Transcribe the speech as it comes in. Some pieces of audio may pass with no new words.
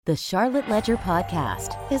The Charlotte Ledger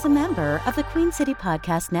Podcast is a member of the Queen City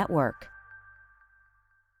Podcast Network.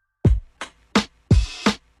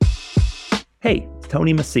 Hey, it's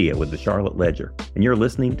Tony Messia with the Charlotte Ledger, and you're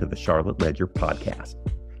listening to the Charlotte Ledger Podcast.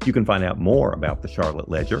 You can find out more about the Charlotte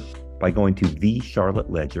Ledger by going to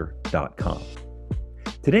thecharlotteledger.com.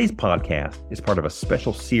 Today's podcast is part of a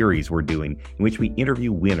special series we're doing in which we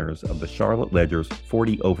interview winners of the Charlotte Ledger's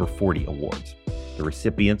 40 Over 40 Awards. The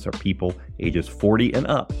recipients are people ages 40 and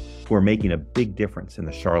up who are making a big difference in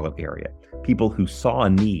the Charlotte area, people who saw a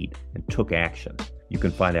need and took action. You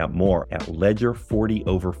can find out more at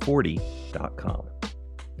ledger40over40.com.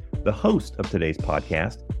 The host of today's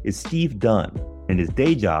podcast is Steve Dunn. In his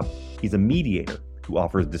day job, he's a mediator who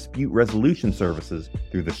offers dispute resolution services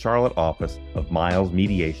through the Charlotte office of Miles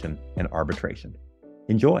Mediation and Arbitration.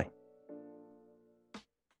 Enjoy.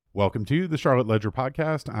 Welcome to the Charlotte Ledger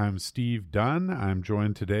Podcast. I'm Steve Dunn. I'm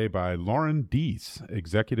joined today by Lauren Deese,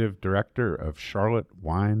 Executive Director of Charlotte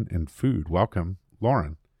Wine and Food. Welcome,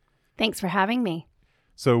 Lauren. Thanks for having me.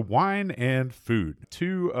 So wine and food,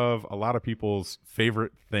 two of a lot of people's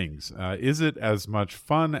favorite things. Is it as much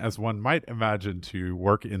fun as one might imagine to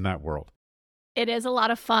work in that world? It is a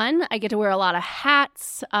lot of fun. I get to wear a lot of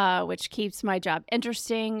hats, which keeps my job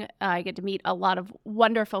interesting. I get to meet a lot of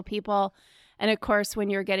wonderful people. And of course,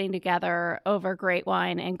 when you're getting together over great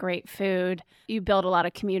wine and great food, you build a lot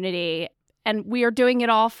of community. And we are doing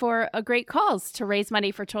it all for a great cause to raise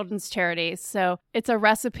money for children's charities. So it's a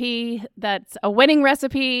recipe that's a winning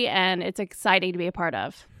recipe, and it's exciting to be a part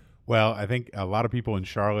of. Well, I think a lot of people in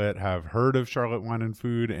Charlotte have heard of Charlotte Wine and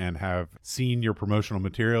Food and have seen your promotional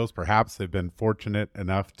materials. Perhaps they've been fortunate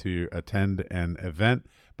enough to attend an event.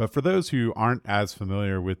 But for those who aren't as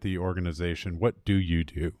familiar with the organization, what do you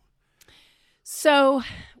do? So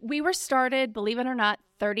we were started, believe it or not,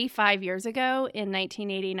 35 years ago in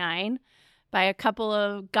 1989 by a couple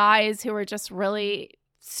of guys who were just really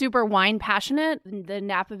super wine passionate. The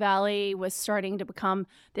Napa Valley was starting to become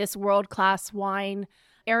this world-class wine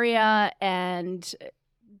area, and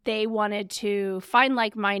they wanted to find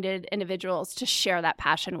like-minded individuals to share that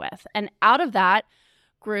passion with. And out of that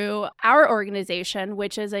grew our organization,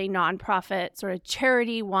 which is a nonprofit sort of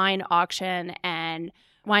charity wine auction and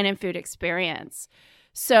wine and food experience.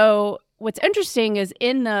 So what's interesting is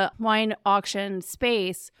in the wine auction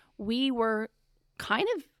space, we were kind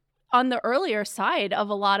of on the earlier side of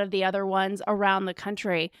a lot of the other ones around the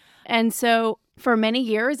country. And so for many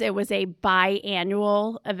years, it was a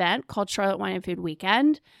biannual event called Charlotte Wine and Food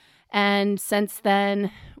Weekend. And since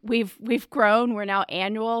then, we've grown. We're now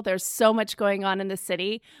annual. There's so much going on in the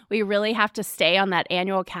city. We really have to stay on that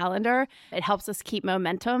annual calendar. It helps us keep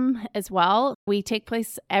momentum as well. We take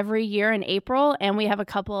place every year in April, and we have a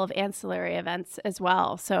couple of ancillary events as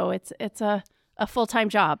well. So it's a full-time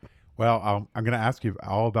job. Well, I'm going to ask you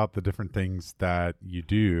all about the different things that you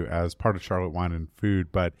do as part of Charlotte Wine and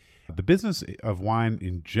Food, but the business of wine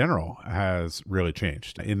in general has really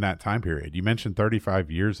changed in that time period. You mentioned 35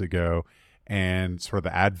 years ago and sort of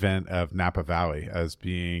the advent of Napa Valley as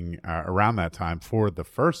being around that time for the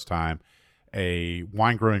first time a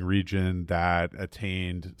wine growing region that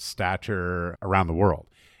attained stature around the world.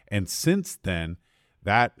 And since then,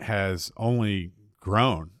 that has only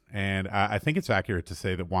grown. And I think it's accurate to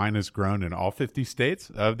say that wine has grown in all 50 states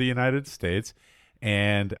of the United States.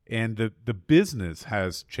 And the business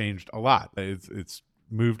has changed a lot. It's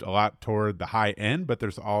moved a lot toward the high end, but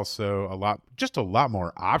there's also a lot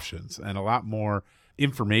more options and a lot more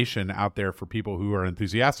information out there for people who are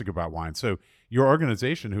enthusiastic about wine. So your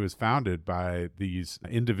organization, who was founded by these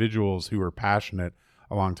individuals who were passionate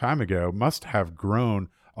a long time ago, must have grown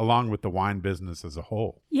along with the wine business as a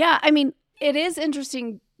whole. Yeah, I mean, it is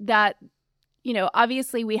interesting that,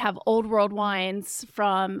 obviously we have old world wines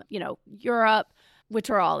from, Europe, which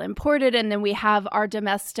are all imported. And then we have our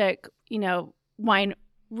domestic, wine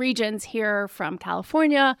regions here from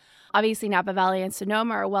California. Obviously, Napa Valley and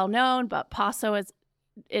Sonoma are well known, but Paso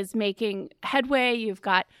is making headway. You've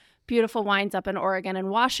got beautiful wines up in Oregon and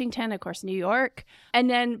Washington, of course, New York. And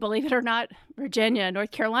then, believe it or not, Virginia, North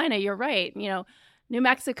Carolina, you're right. New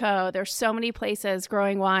Mexico, there's so many places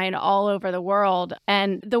growing wine all over the world.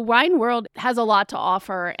 And the wine world has a lot to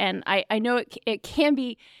offer. And I know it can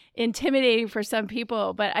be intimidating for some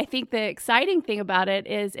people, but I think the exciting thing about it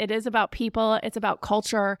is about people, it's about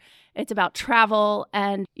culture, it's about travel,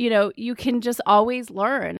 and, you can just always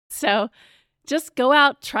learn. So just go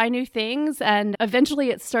out, try new things, and eventually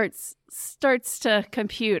it starts to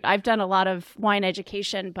compute. I've done a lot of wine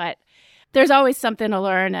education, but there's always something to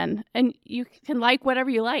learn, and you can like whatever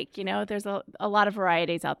you like. There's a lot of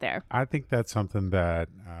varieties out there. I think that's something that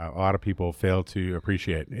a lot of people fail to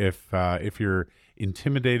appreciate. If you're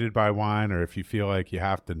intimidated by wine, or if you feel like you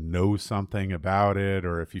have to know something about it,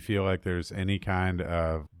 or if you feel like there's any kind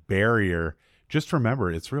of barrier, just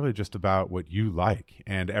remember it's really just about what you like.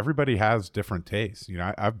 And everybody has different tastes.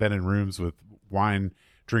 I've been in rooms with wine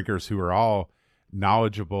drinkers who are all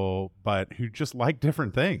knowledgeable, but who just like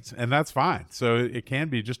different things. And that's fine. So it can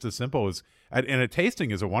be just as simple as, and a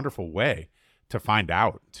tasting is a wonderful way to find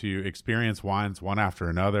out, to experience wines one after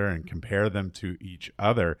another and compare them to each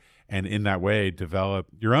other. And in that way, develop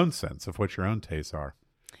your own sense of what your own tastes are.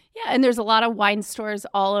 Yeah, and there's a lot of wine stores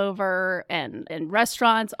all over and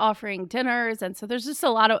restaurants offering dinners. And so there's just a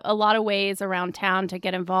lot of ways around town to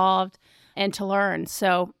get involved and to learn.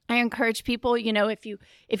 So I encourage people,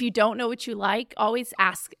 if you don't know what you like, always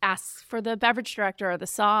ask for the beverage director or the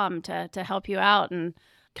somm to help you out and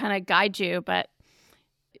kind of guide you. But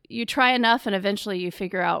you try enough and eventually you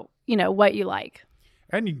figure out, what you like.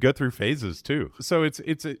 And you can go through phases too. So it's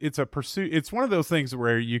a pursuit. It's one of those things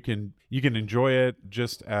where you can enjoy it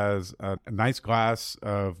just as a nice glass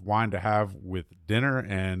of wine to have with dinner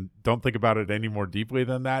and don't think about it any more deeply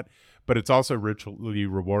than that. But it's also richly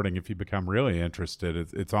rewarding if you become really interested.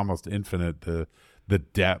 It's almost infinite, the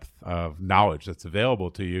depth of knowledge that's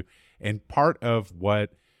available to you. And part of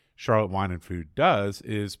what Charlotte Wine and Food does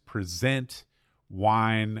is present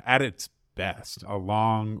wine at its best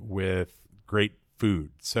along with great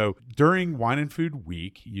food. So during Wine and Food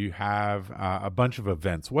Week, you have a bunch of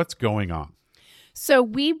events. What's going on? So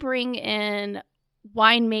we bring in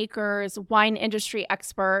winemakers, wine industry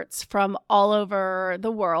experts from all over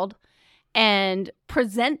the world and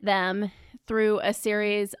present them through a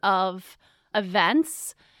series of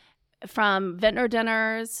events, from vintner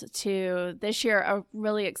dinners to this year a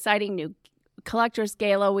really exciting new collector's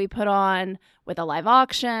gala we put on with a live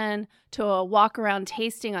auction, to a walk-around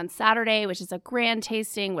tasting on Saturday, which is a grand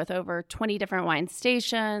tasting with over 20 different wine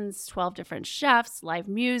stations, 12 different chefs, live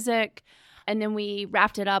music. And then we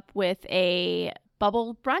wrapped it up with a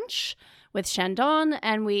bubble brunch with Chandon,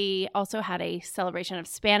 and we also had a celebration of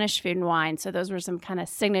Spanish food and wine. So those were some kind of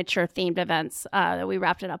signature themed events that we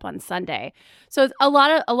wrapped it up on Sunday. So it's a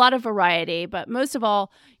lot of variety, but most of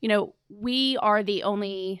all, we are the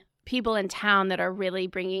only people in town that are really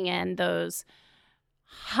bringing in those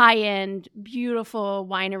high-end, beautiful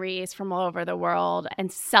wineries from all over the world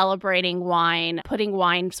and celebrating wine, putting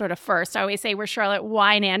wine sort of first. I always say we're Charlotte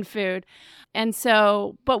Wine and Food. And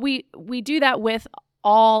so, but we do that with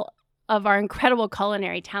all of our incredible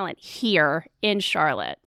culinary talent here in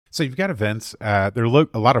Charlotte. So you've got events, a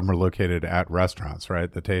lot of them are located at restaurants,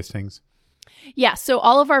 right? The tastings? Yeah, so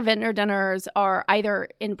all of our vintner dinners are either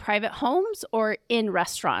in private homes or in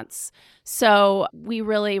restaurants. So we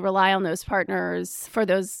really rely on those partners for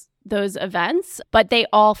those events, but they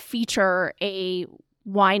all feature a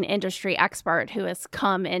wine industry expert who has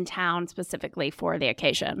come in town specifically for the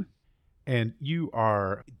occasion. And you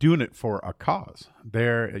are doing it for a cause.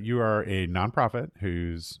 You are a nonprofit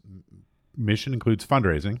whose mission includes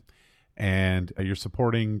fundraising, and you're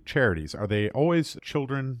supporting charities. Are they always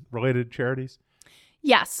children-related charities?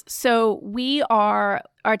 Yes. So our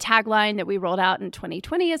tagline that we rolled out in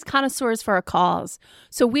 2020 is Connoisseurs for a Cause.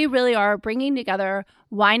 So we really are bringing together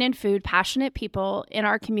wine and food passionate people in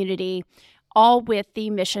our community, all with the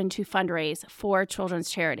mission to fundraise for children's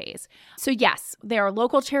charities. So yes, they are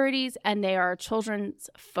local charities and they are children's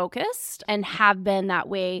focused and have been that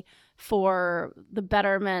way for the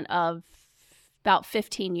betterment of about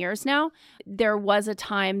 15 years now. There was a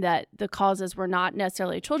time that the causes were not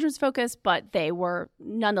necessarily children's focused, but they were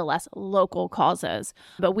nonetheless local causes.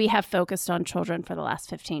 But we have focused on children for the last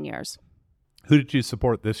 15 years. Who did you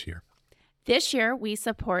support this year? This year, we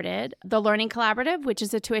supported the Learning Collaborative, which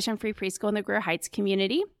is a tuition-free preschool in the Greer Heights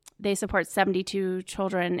community. They support 72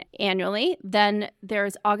 children annually. Then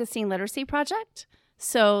there's Augustine Literacy Project.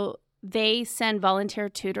 So they send volunteer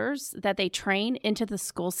tutors that they train into the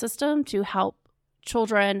school system to help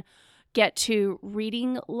children get to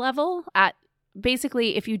reading level.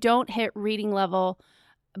 Basically, if you don't hit reading level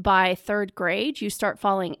by third grade, you start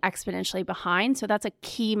falling exponentially behind. So that's a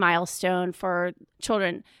key milestone for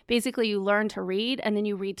children. Basically, you learn to read and then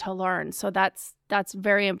you read to learn. So that's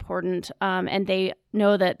very important. And they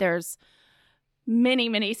know that there's many,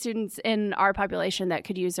 many students in our population that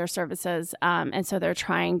could use their services. And so they're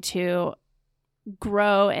trying to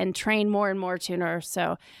grow and train more and more tuners.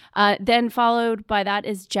 So then followed by that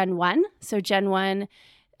is Gen 1. So Gen 1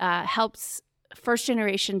 helps first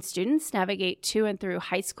generation students navigate to and through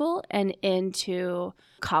high school and into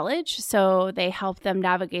college. So they help them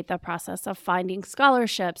navigate the process of finding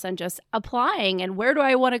scholarships and just applying and where do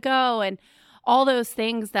I want to go and all those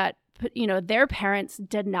things that their parents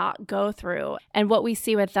did not go through. And what we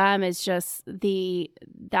see with them is just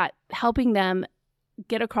that helping them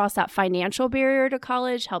get across that financial barrier to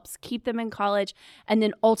college helps keep them in college, and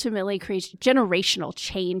then ultimately creates generational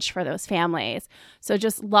change for those families. So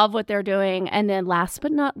just love what they're doing. And then last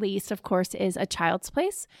but not least, of course, is A Child's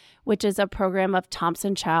Place, which is a program of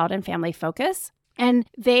Thompson Child and Family Focus. And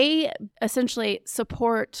they essentially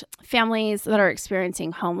support families that are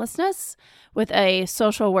experiencing homelessness with a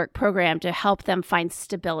social work program to help them find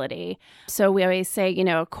stability. So we always say,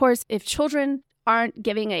 of course, if children aren't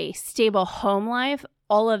giving a stable home life,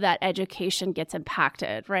 all of that education gets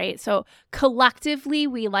impacted, right? So collectively,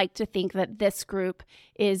 we like to think that this group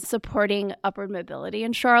is supporting upward mobility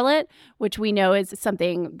in Charlotte, which we know is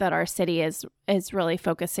something that our city is really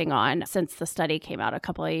focusing on since the study came out a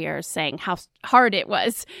couple of years saying how hard it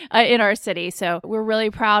was in our city. So we're really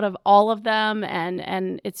proud of all of them,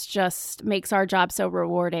 and it's just makes our job so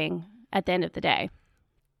rewarding at the end of the day.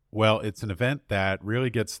 Well, it's an event that really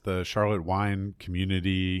gets the Charlotte wine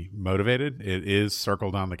community motivated. It is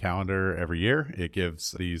circled on the calendar every year. It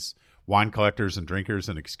gives these wine collectors and drinkers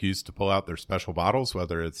an excuse to pull out their special bottles,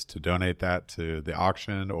 whether it's to donate that to the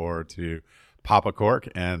auction or to pop a cork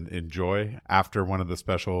and enjoy after one of the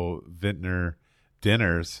special vintner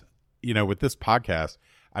dinners. With this podcast,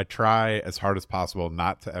 I try as hard as possible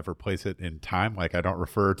not to ever place it in time. Like, I don't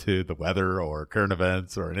refer to the weather or current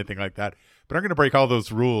events or anything like that. But I'm going to break all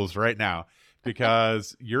those rules right now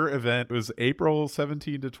because your event was April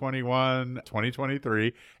 17 to 21,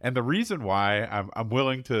 2023. And the reason why I'm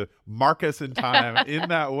willing to mark us in time in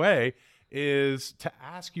that way is to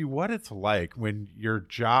ask you what it's like when your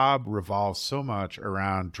job revolves so much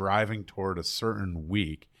around driving toward a certain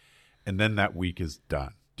week, and then that week is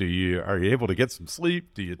done. Are you able to get some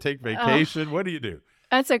sleep? Do you take vacation? What do you do?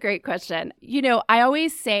 That's a great question. I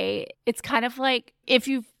always say it's kind of like if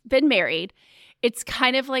you've been married, it's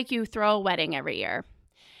kind of like you throw a wedding every year.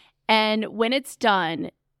 And when it's done,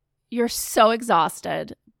 you're so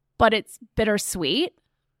exhausted, but it's bittersweet.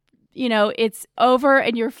 It's over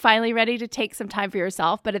and you're finally ready to take some time for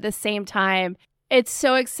yourself. But at the same time, it's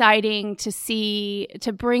so exciting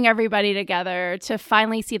to bring everybody together, to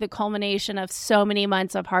finally see the culmination of so many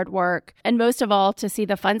months of hard work, and most of all, to see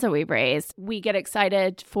the funds that we've raised. We get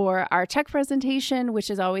excited for our check presentation, which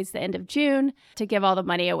is always the end of June, to give all the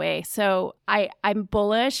money away. So I'm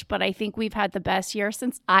bullish, but I think we've had the best year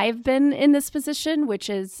since I've been in this position,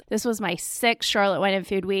 this was my 6th Charlotte Wine and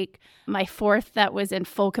Food Week, my 4th that was in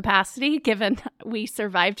full capacity, given we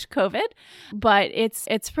survived COVID. But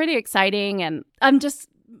it's pretty exciting, and I'm just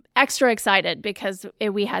extra excited because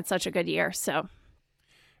we had such a good year. So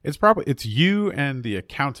it's you and the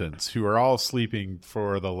accountants who are all sleeping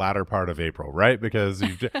for the latter part of April, right? Because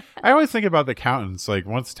I always think about the accountants, like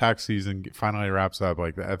once tax season finally wraps up,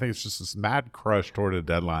 like I think it's just this mad crush toward a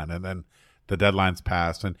deadline, and then the deadline's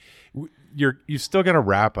passed, and you still got to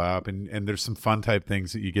wrap up, and there's some fun type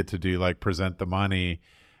things that you get to do, like present the money,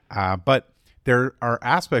 but there are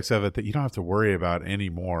aspects of it that you don't have to worry about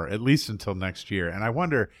anymore, at least until next year. And I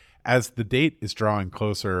wonder, as the date is drawing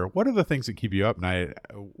closer, what are the things that keep you up night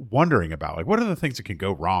wondering about? Like, what are the things that can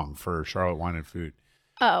go wrong for Charlotte Wine and Food?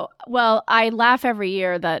 Oh, well, I laugh every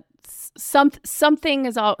year that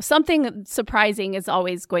something surprising is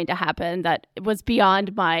always going to happen that was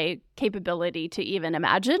beyond my capability to even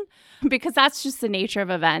imagine, because that's just the nature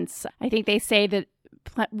of events. I think they say that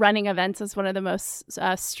running events is one of the most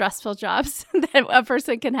stressful jobs that a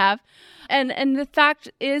person can have. And the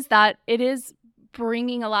fact is that it is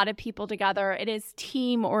bringing a lot of people together. It is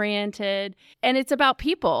team oriented, and it's about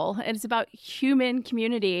people, and it's about human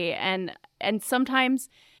community. And sometimes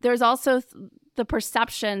there's also the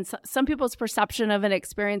perceptions. Some people's perception of an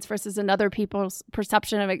experience versus another people's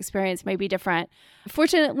perception of experience may be different.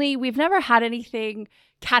 Fortunately, we've never had anything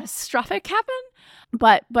catastrophic happen,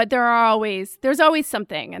 but there's always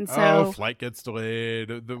something. And so flight gets delayed,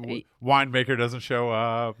 the winemaker doesn't show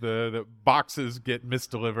up, the boxes get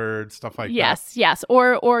misdelivered, stuff like that. Yes.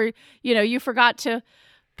 Or you forgot to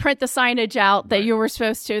print the signage out that you were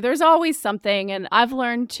supposed to. There's always something. And I've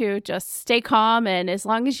learned to just stay calm. And as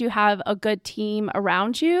long as you have a good team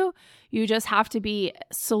around you, you just have to be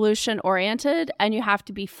solution oriented, and you have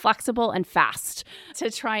to be flexible and fast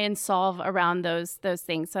to try and solve around those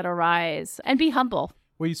things that arise, and be humble.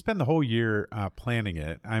 Well, you spend the whole year planning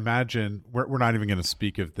it. I imagine we're not even going to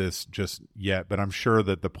speak of this just yet, but I'm sure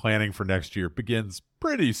that the planning for next year begins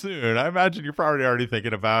pretty soon. I imagine you're probably already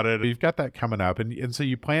thinking about it. You've got that coming up. And so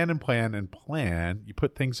you plan and plan and plan. You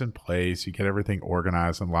put things in place. You get everything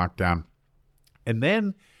organized and locked down. And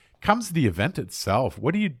then comes the event itself,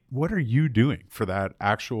 what are you doing for that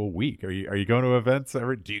actual week? Are you going to events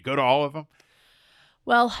do you go to all of them?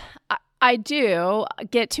 Well, I do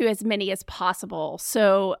get to as many as possible.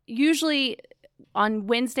 So usually on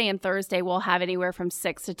Wednesday and Thursday, we'll have anywhere from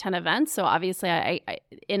 6 to 10 events. So obviously I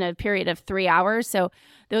in a period of 3 hours. So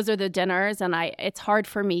those are the dinners, and it's hard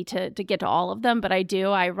for me to get to all of them, but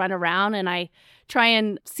I run around and I try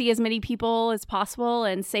and see as many people as possible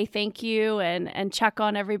and say thank you and check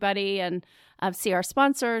on everybody and see our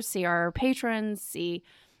sponsors, see our patrons, see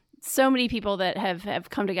so many people that have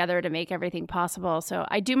come together to make everything possible. So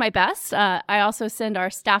I do my best. I also send our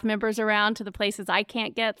staff members around to the places I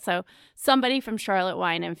can't get. So somebody from Charlotte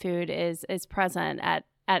Wine and Food is present at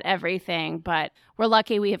everything. But we're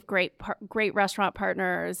lucky we have great restaurant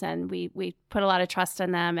partners, and we put a lot of trust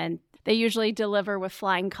in them, and they usually deliver with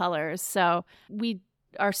flying colors. So we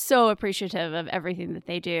are so appreciative of everything that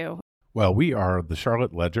they do. Well, we are the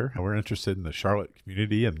Charlotte Ledger. We're interested in the Charlotte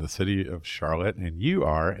community and the city of Charlotte. And you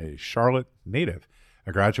are a Charlotte native,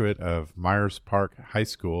 a graduate of Myers Park High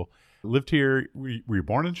School. Lived here. Were you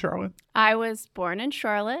born in Charlotte? I was born in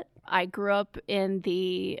Charlotte. I grew up in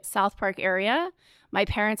the South Park area. My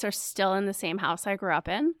parents are still in the same house I grew up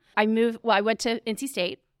in. I went to NC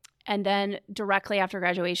State. And then directly after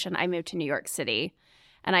graduation, I moved to New York City.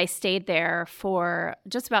 And I stayed there for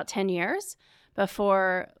just about 10 years.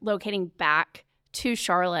 Before locating back to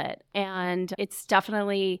Charlotte. And it's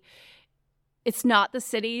not the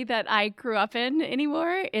city that I grew up in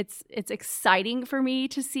anymore. It's exciting for me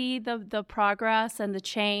to see the progress and the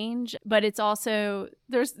change, but it's also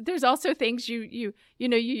there's also things you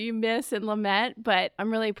miss and lament, but I'm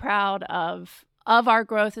really proud of our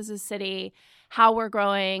growth as a city, how we're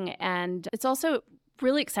growing, and it's also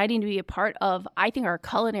really exciting to be a part of. I think our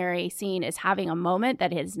culinary scene is having a moment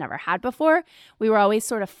that it has never had before. We were always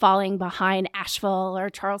sort of falling behind Asheville or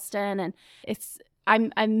Charleston, and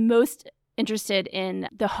I'm most interested in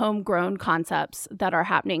the homegrown concepts that are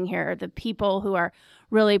happening here, the people who are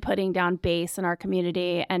really putting down base in our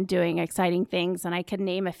community and doing exciting things. And I could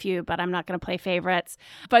name a few, but I'm not going to play favorites.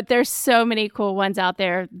 But there's so many cool ones out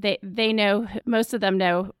there. They know, most of them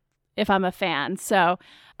know if I'm a fan. So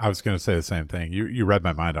I was going to say the same thing. You read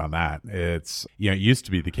my mind on that. It's, it used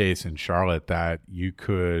to be the case in Charlotte that you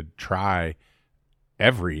could try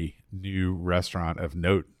every new restaurant of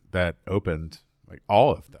note that opened, like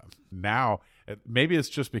all of them. Now, maybe it's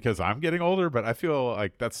just because I'm getting older, but I feel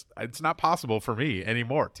like it's not possible for me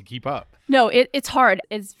anymore to keep up. No, it's hard.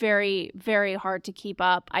 It's very, very hard to keep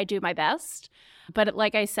up. I do my best. But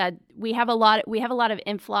like I said, we have a lot of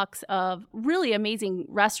influx of really amazing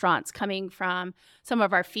restaurants coming from some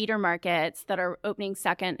of our feeder markets that are opening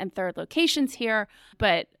second and third locations here.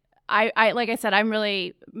 But I like I said, I'm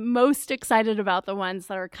really most excited about the ones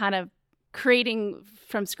that are kind of creating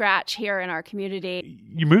from scratch here in our community.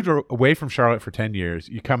 You moved away from Charlotte for 10 years.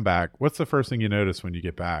 You come back. What's the first thing you notice when you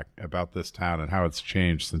get back about this town and how it's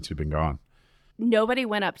changed since you've been gone? Nobody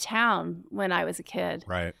went uptown when I was a kid.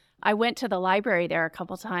 Right. I went to the library there a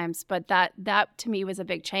couple times, but that to me was a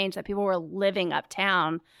big change, that people were living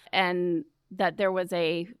uptown and that there was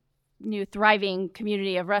a new thriving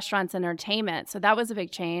community of restaurants and entertainment. So that was a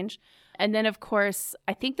big change. And then, of course,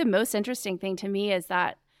 I think the most interesting thing to me is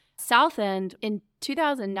that South End, in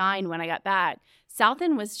 2009, when I got back, South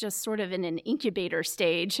End was just sort of in an incubator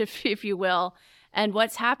stage, if you will. And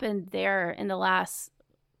what's happened there in the last,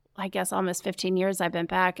 I guess, almost 15 years I've been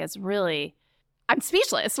back is really, I'm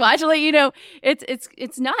speechless. Well, actually,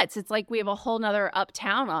 it's nuts. It's like we have a whole nother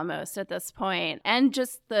uptown almost at this point. And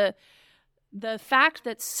just the fact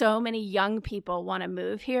that so many young people want to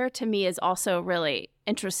move here, to me, is also really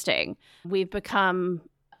interesting. We've become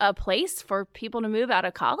a place for people to move out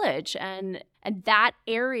of college, and that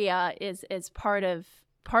area is part of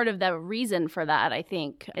the reason for that. I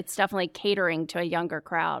think it's definitely catering to a younger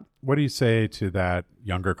crowd. What do you say to that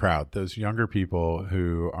younger crowd, those younger people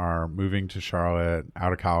who are moving to Charlotte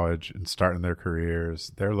out of college and starting their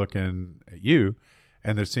careers? They're looking at you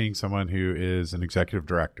and they're seeing someone who is an executive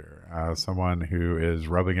director, someone who is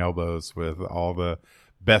rubbing elbows with all the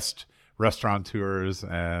best restaurateurs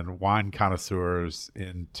and wine connoisseurs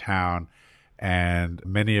in town, and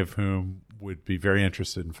many of whom would be very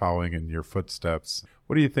interested in following in your footsteps.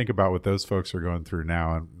 What do you think about what those folks are going through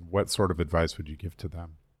now, and what sort of advice would you give to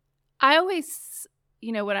them? I always,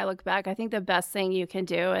 when I look back, I think the best thing you can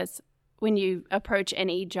do is when you approach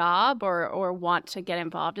any job or want to get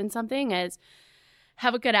involved in something is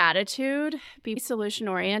have a good attitude, be solution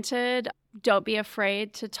oriented. Don't be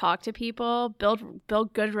afraid to talk to people,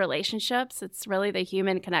 build good relationships. It's really the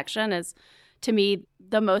human connection is to me,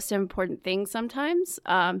 the most important thing sometimes.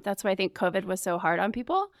 That's why I think COVID was so hard on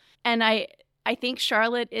people. And I think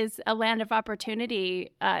Charlotte is a land of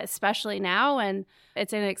opportunity, especially now, and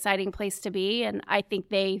it's an exciting place to be. And I think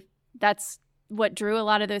that's what drew a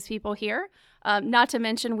lot of those people here. Not to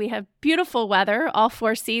mention we have beautiful weather, all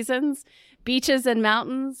 4 seasons, beaches and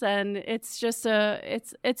mountains, and it's just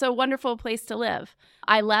it's a wonderful place to live.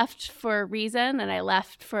 I left for a reason, and I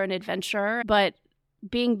left for an adventure, but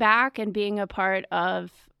being back and being a part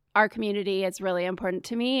of our community is really important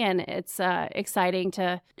to me, and it's exciting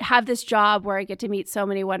to have this job where I get to meet so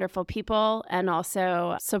many wonderful people and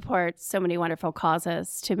also support so many wonderful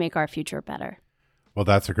causes to make our future better. Well,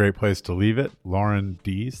 that's a great place to leave it. Lauren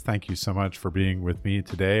Deese, thank you so much for being with me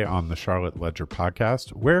today on the Charlotte Ledger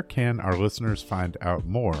podcast. Where can our listeners find out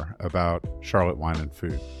more about Charlotte Wine and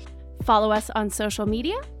Food? Follow us on social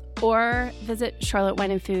media or visit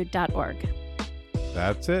charlottewineandfood.org.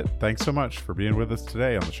 That's it. Thanks so much for being with us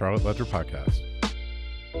today on the Charlotte Ledger podcast.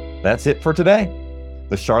 That's it for today.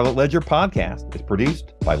 The Charlotte Ledger podcast is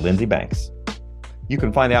produced by Lindsay Banks. You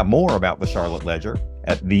can find out more about the Charlotte Ledger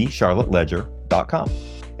at thecharlotteledger.com.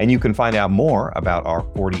 And you can find out more about our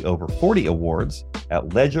 40 over 40 awards at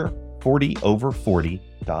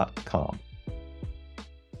ledger40over40.com.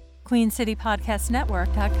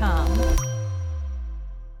 QueenCityPodcastNetwork.com.